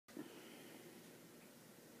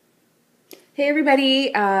Hey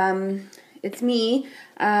everybody, it's me.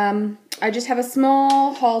 I just have a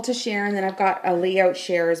small haul to share, and then I've got a layout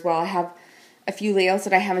share as well. I have a few layouts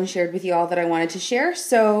that I haven't shared with you all that I wanted to share,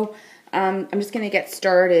 so I'm just going to get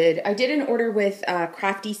started. I did an order with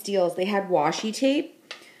Crafty Steals. They had washi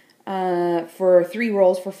tape for 3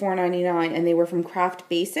 rolls for $4.99, and they were from Craft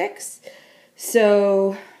Basics.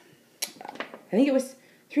 So I think it was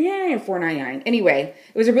 $3.99 or $4.99. Anyway,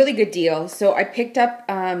 it was a really good deal. So I picked up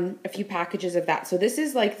a few packages of that. So this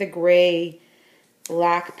is like the gray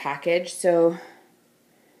black package. So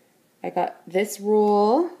I got this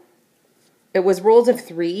roll. It was rolls of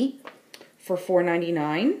 3 for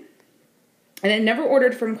 $4.99. And I never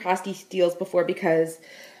ordered from Crafty Steals before because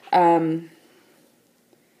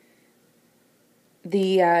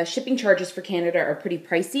the shipping charges for Canada are pretty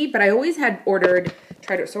pricey. But I always had ordered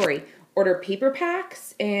paper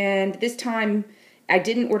packs, and this time I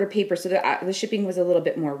didn't order paper, so the shipping was a little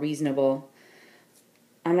bit more reasonable.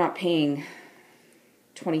 I'm not paying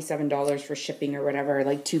 $27 for shipping or whatever,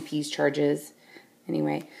 like 2-piece charges.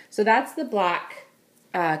 Anyway, so that's the black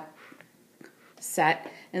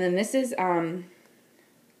set, and then this is, if I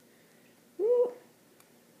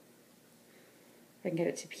can get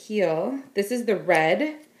it to peel, this is the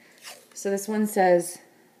red. So this one says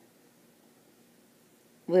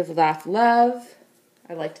Live, Laugh, Love.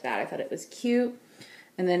 I liked that. I thought it was cute.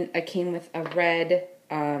 And then I came with a red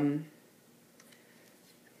and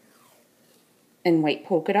white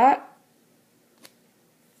polka dot.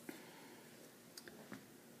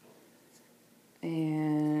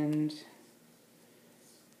 And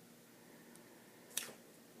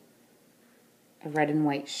a red and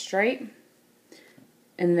white stripe.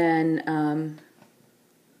 And then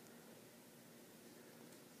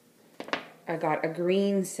I got a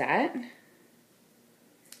green set,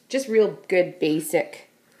 just real good basic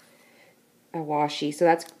washi. So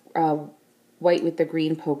that's white with the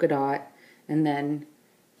green polka dot, and then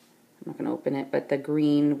I'm not going to open it, but the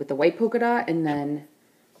green with the white polka dot, and then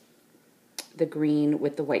the green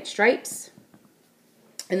with the white stripes.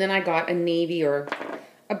 And then I got a navy or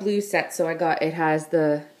a blue set, so it has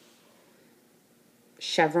the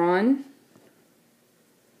chevron,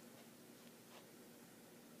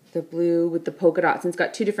 the blue with the polka dots, and it's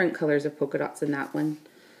got 2 different colors of polka dots in that one.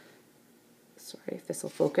 Sorry if this will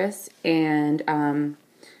focus. And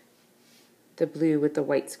the blue with the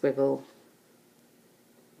white squiggle.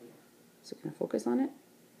 Is it going to focus on it?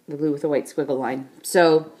 The blue with the white squiggle line.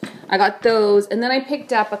 So I got those, and then I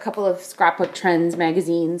picked up a couple of Scrapbook Trends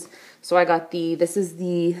magazines. So I got this is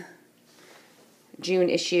the June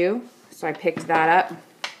issue, so I picked that up.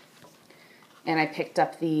 And I picked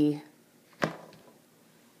up the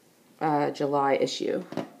July issue.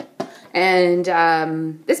 And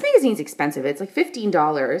this magazine's expensive. It's like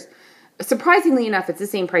 $15. Surprisingly enough, it's the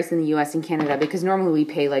same price in the US and Canada, because normally we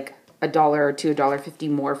pay like $1 to $1.50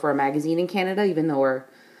 more for a magazine in Canada, even though our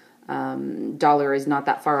dollar is not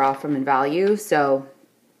that far off from in value. So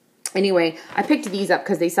anyway, I picked these up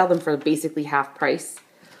because they sell them for basically half price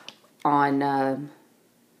on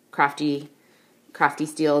Crafty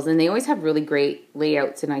Steals, and they always have really great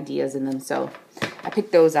layouts and ideas in them, so I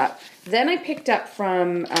picked those up. Then I picked up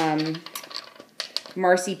from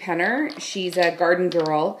Marcy Penner. She's a garden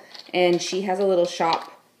girl, and she has a little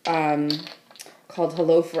shop called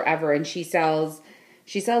Hello Forever, and she sells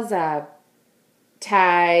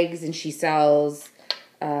tags, and she sells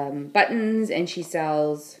buttons, and she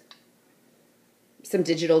sells some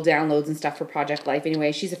digital downloads and stuff for Project Life.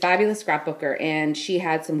 Anyway, she's a fabulous scrapbooker, and she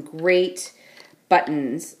had some great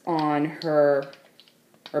buttons on her,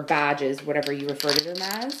 or badges, whatever you refer to them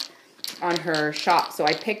as, on her shop. So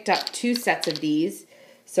I picked up 2 sets of these.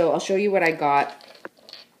 So I'll show you what I got.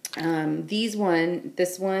 This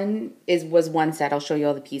one was one set. I'll show you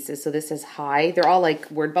all the pieces. So this says hi. They're all like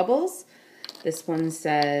word bubbles. This one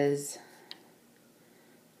says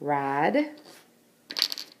rad,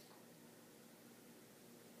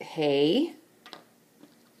 hey,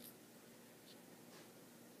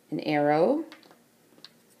 an arrow,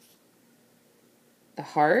 the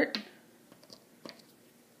heart,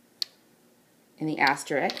 and the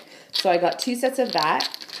asterisk. So I got 2 sets of that,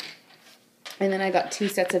 and then I got 2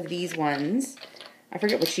 sets of these ones. I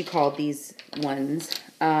forget what she called these ones,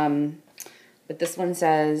 but this one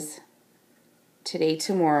says today,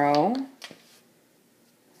 tomorrow,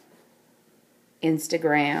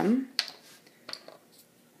 Instagram,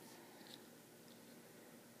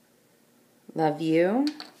 love you,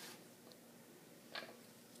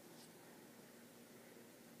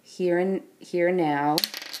 here now,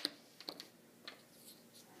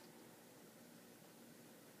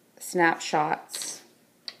 snapshots,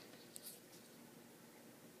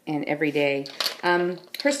 and every day.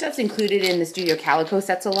 Her stuff's included in the Studio Calico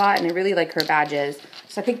sets a lot, and I really like her badges.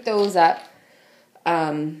 So I picked those up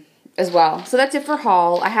as well. So that's it for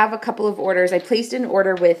haul. I have a couple of orders. I placed an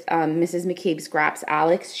order with Mrs. McCabe Scraps,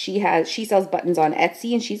 Alex. She sells buttons on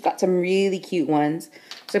Etsy, and she's got some really cute ones.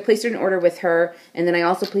 So I placed an order with her, and then I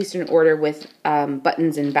also placed an order with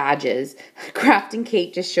buttons and badges. Craft and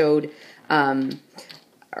Kate just showed her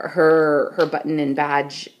button and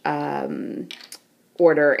badge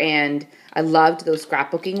order, and I loved those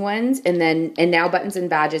scrapbooking ones. And now Buttons and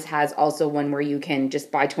Badges has also one where you can just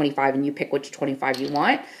buy 25 and you pick which 25 you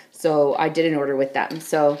want. So I did an order with them.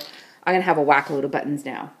 So I'm gonna have a whack load of buttons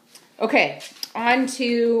now. Okay, on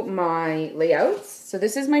to my layouts. So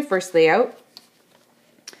this is my first layout.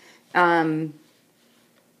 I'm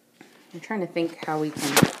trying to think how we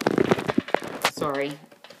can, sorry,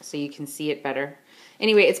 so you can see it better.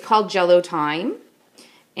 Anyway, it's called Jello Time.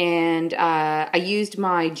 And I used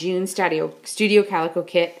my June Studio Calico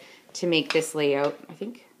kit to make this layout, I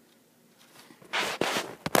think.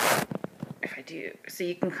 If I do, so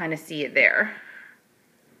you can kind of see it there.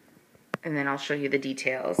 And then I'll show you the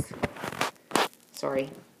details. Sorry.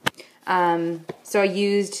 So I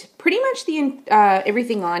used pretty much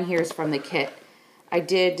everything on here is from the kit. I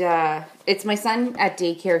did, it's my son at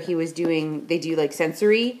daycare, they do like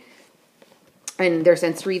sensory. And their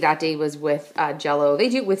sensory that day was with Jello. They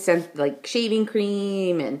do it with like shaving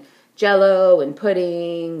cream and Jello and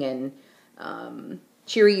pudding and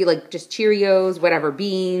just Cheerios, whatever,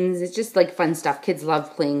 beans. It's just like fun stuff. Kids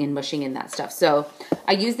love playing and mushing in that stuff. So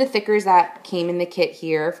I used the thickers that came in the kit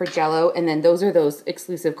here for Jello, and then those are those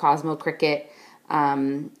exclusive Cosmo Cricket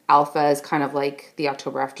alphas, kind of like the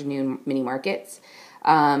October afternoon mini markets.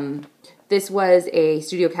 This was a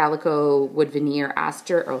Studio Calico wood veneer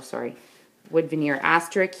asterisk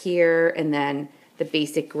here, and then the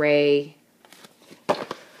basic gray.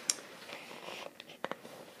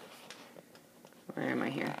 Where am I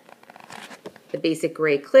here? The basic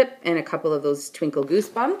gray clip and a couple of those twinkle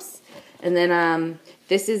goosebumps. And then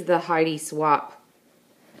this is the Heidi Swap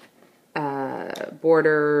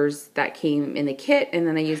borders that came in the kit, and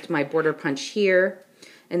then I used my border punch here.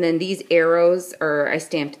 And then these arrows, I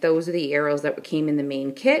stamped, those are the arrows that came in the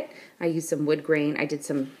main kit. I used some wood grain. I did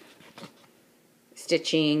some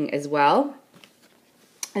stitching as well.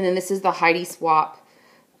 And then this is the Heidi Swap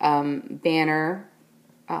banner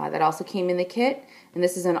that also came in the kit. And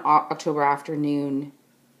this is an October afternoon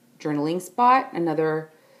journaling spot, another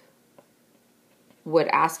wood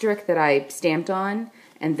asterisk that I stamped on.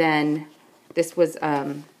 And then this was,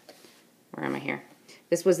 where am I here?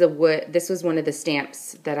 This was one of the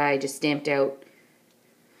stamps that I just stamped out.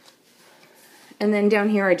 And then down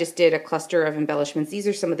here I just did a cluster of embellishments. These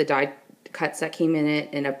are some of the die cuts that came in it,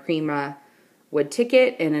 and a Prima wood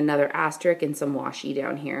ticket and another asterisk and some washi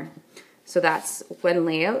down here. So that's one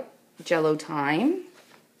layout, Jello Time.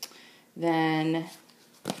 Then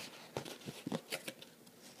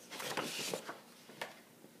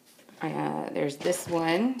there's this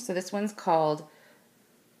one. So this one's called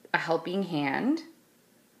A Helping Hand.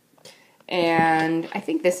 And I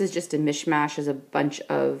think this is just a mishmash as a bunch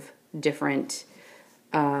of different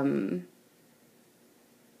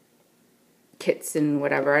kits and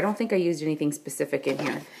whatever. I don't think I used anything specific in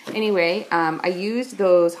here. Anyway, I used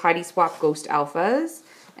those Heidi Swap Ghost Alphas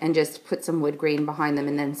and just put some wood grain behind them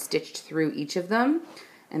and then stitched through each of them.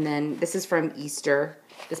 And then this is from Easter.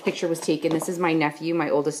 This picture was taken. This is my nephew, my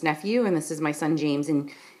oldest nephew, and this is my son James. And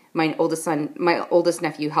my oldest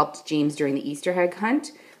nephew helped James during the Easter egg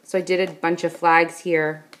hunt. So I did a bunch of flags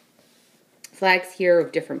here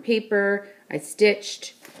of different paper. I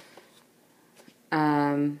stitched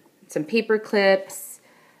some paper clips.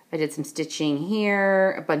 I did some stitching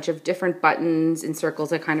here, a bunch of different buttons and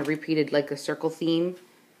circles. I kind of repeated like a circle theme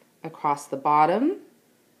across the bottom.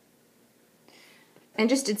 And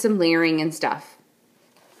just did some layering and stuff.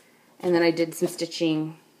 And then I did some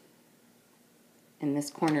stitching in this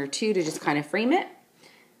corner too to just kind of frame it.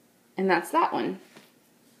 And that's that one.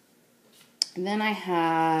 And then I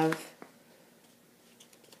have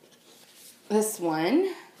this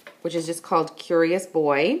one, which is just called Curious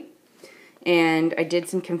Boy. And I did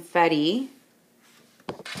some confetti.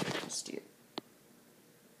 Let's do it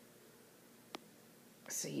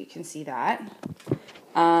so you can see that.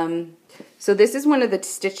 So this is one of the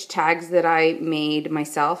stitch tags that I made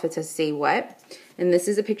myself. It says Say What. And this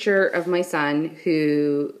is a picture of my son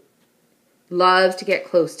who loves to get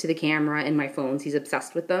close to the camera in my phones. He's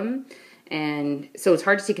obsessed with them. And so it's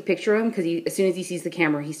hard to take a picture of him because as soon as he sees the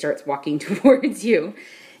camera, he starts walking towards you.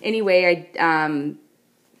 Anyway, I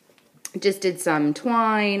just did some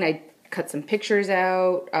twine. I cut some pictures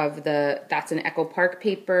out of that's an Echo Park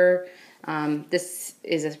paper. This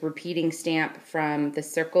is a repeating stamp from the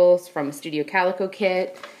circles from a Studio Calico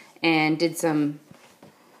kit, and did some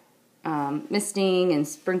misting and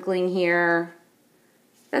sprinkling here.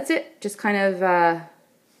 That's it. Just kind of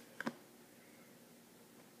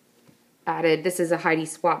added, this is a Heidi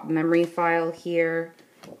Swap memory file here,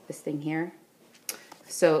 this thing here.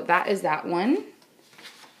 So that is that one.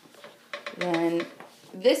 Then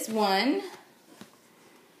this one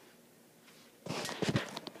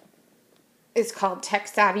is called Tech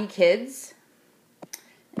Savvy Kids.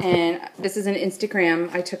 And this is an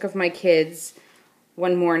Instagram I took of my kids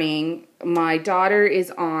one morning. My daughter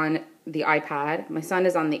is on the iPad. My son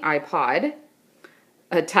is on the iPod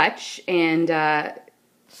Touch. And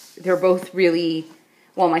they're both really,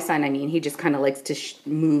 well, my son, I mean, he just kind of likes to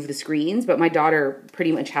move the screens. But my daughter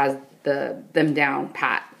pretty much has them down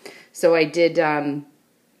pat. So I did, I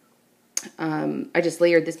just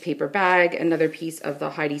layered this paper bag, another piece of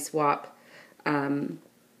the Heidi Swap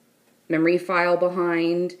memory file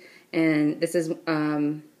behind, and this is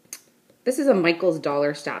a Michael's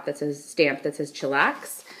dollar stamp that says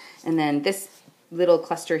chillax, and then this little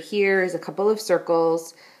cluster here is a couple of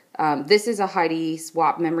circles. This is a Heidi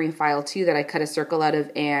Swap memory file too that I cut a circle out of,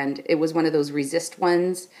 and it was one of those resist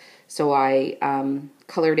ones, so I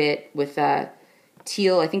colored it with a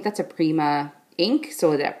teal, I think that's a Prima ink,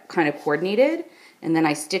 so that kind of coordinated. And then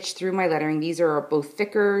I stitched through my lettering. These are both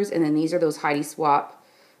thickers, and then these are those Heidi Swap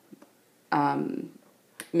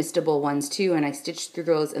mistable ones too, and I stitched through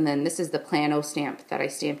those. And then this is the Plano stamp that I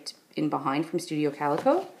stamped in behind from Studio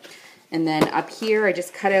Calico. And then up here I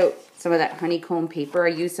just cut out some of that honeycomb paper. I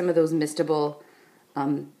used some of those mistable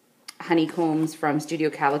honeycombs from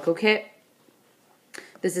Studio Calico kit.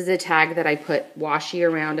 This is a tag that I put washi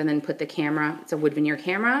around and then put the camera, it's a wood veneer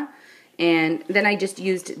camera. And then I just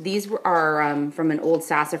used, these are from an old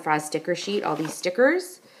Sassafras sticker sheet, all these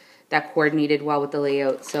stickers that coordinated well with the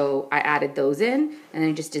layout. So I added those in, and then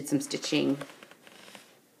I just did some stitching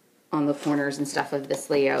on the corners and stuff of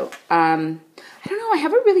this layout. I don't know, I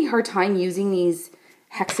have a really hard time using these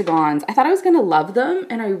hexagons. I thought I was gonna love them,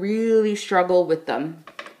 and I really struggle with them.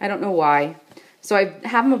 I don't know why. So I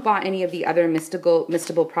haven't bought any of the other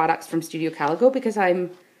mistable products from Studio Calico because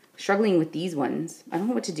I'm struggling with these ones. I don't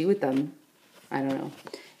know what to do with them. I don't know.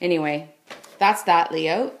 Anyway, that's that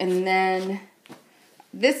layout. And then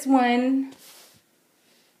this one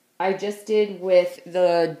I just did with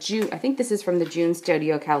the June. I think this is from the June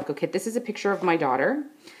Studio Calico kit. This is a picture of my daughter.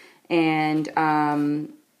 And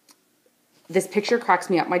this picture cracks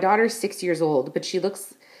me up. My daughter's 6 years old, but she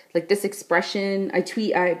looks like this expression.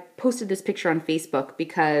 I posted this picture on Facebook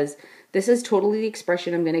because this is totally the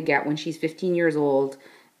expression I'm going to get when she's 15 years old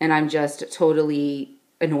and I'm just totally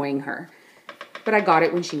annoying her. But I got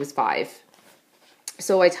it when she was 5.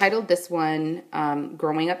 So I titled this one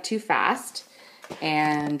Growing Up Too Fast,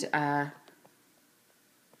 and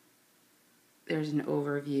there's an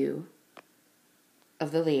overview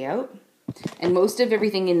of the layout. And most of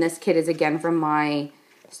everything in this kit is again from my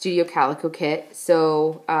Studio Calico kit.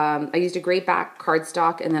 So I used a gray back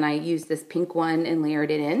cardstock, and then I used this pink one and layered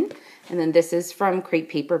it in. And then this is from Crepe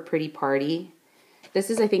Paper Pretty Party. This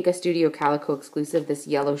is, I think, a Studio Calico exclusive, this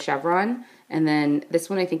yellow chevron. And then this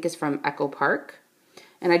one I think is from Echo Park.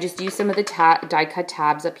 And I just used some of the die cut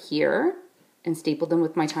tabs up here and stapled them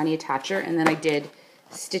with my tiny attacher. And then I did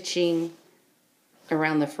stitching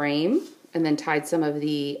around the frame and then tied some of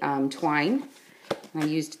the twine. And I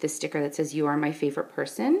used this sticker that says, "You are my favorite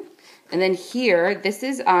person." And then here, this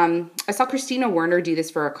is, I saw Christina Werner do this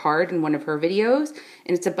for a card in one of her videos.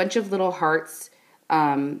 And it's a bunch of little hearts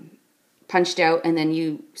punched out, and then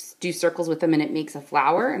you do circles with them and it makes a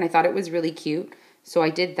flower. And I thought it was really cute. So I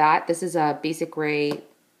did that. This is a basic gray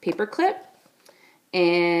paper clip.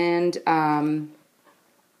 And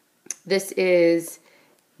this is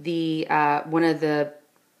the, one of the,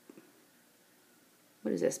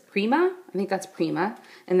 what is this, Prima? I think that's Prima.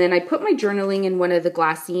 And then I put my journaling in one of the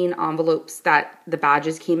glassine envelopes that the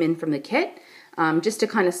badges came in from the kit, just to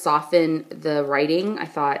kind of soften the writing. I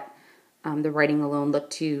thought the writing alone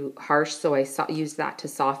looked too harsh, so I used that to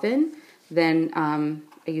soften. Then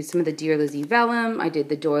I used some of the Dear Lizzie vellum. I did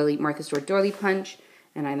the Martha Stewart doily punch,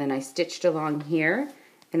 and then I stitched along here.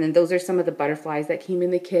 And then those are some of the butterflies that came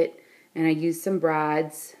in the kit, and I used some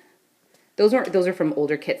brads. Those are from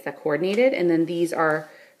older kits that coordinated, and then these are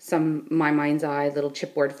some My Mind's Eye little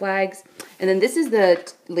chipboard flags. And then this is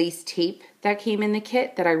the lace tape that came in the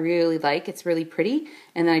kit that I really like. It's really pretty.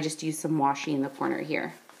 And then I just used some washi in the corner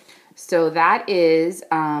here. So that is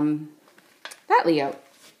that layout.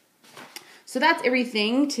 So that's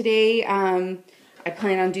everything. Today I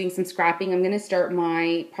plan on doing some scrapping. I'm going to start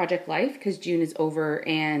my Project Life because June is over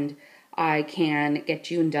and I can get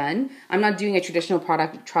June done. I'm not doing a traditional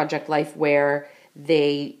Project Life where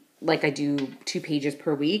I do 2 pages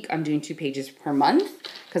per week. I'm doing 2 pages per month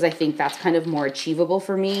because I think that's kind of more achievable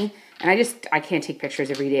for me. And I can't take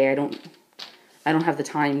pictures every day. I don't have the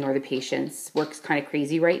time nor the patience. Work's kind of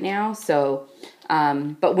crazy right now. So,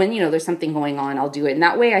 but when, there's something going on, I'll do it. And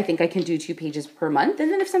that way I think I can do 2 pages per month.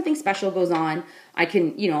 And then if something special goes on, I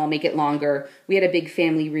can, I'll make it longer. We had a big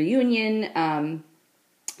family reunion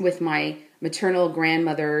with my maternal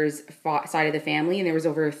grandmother's side of the family, and there was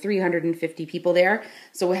over 350 people there.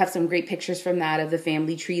 So we'll have some great pictures from that of the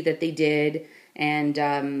family tree that they did.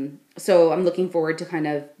 And so I'm looking forward to kind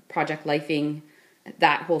of Project Lifing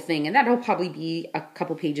that whole thing. And that'll probably be a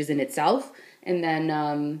couple pages in itself. And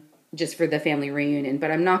then just for the family reunion. But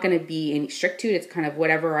I'm not going to be any strict to it. It's kind of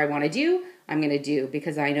whatever I want to do, I'm going to do.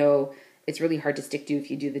 Because I know it's really hard to stick to if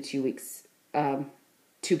you do the 2 weeks,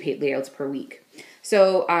 2 paid layouts per week.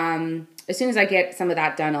 So as soon as I get some of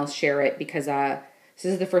that done, I'll share it because this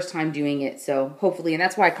is the first time doing it. So hopefully, and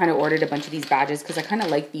that's why I kind of ordered a bunch of these badges because I kind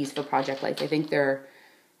of like these for Project Life. I think they're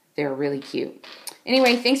really cute.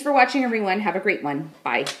 Anyway, thanks for watching, everyone. Have a great one.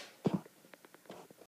 Bye.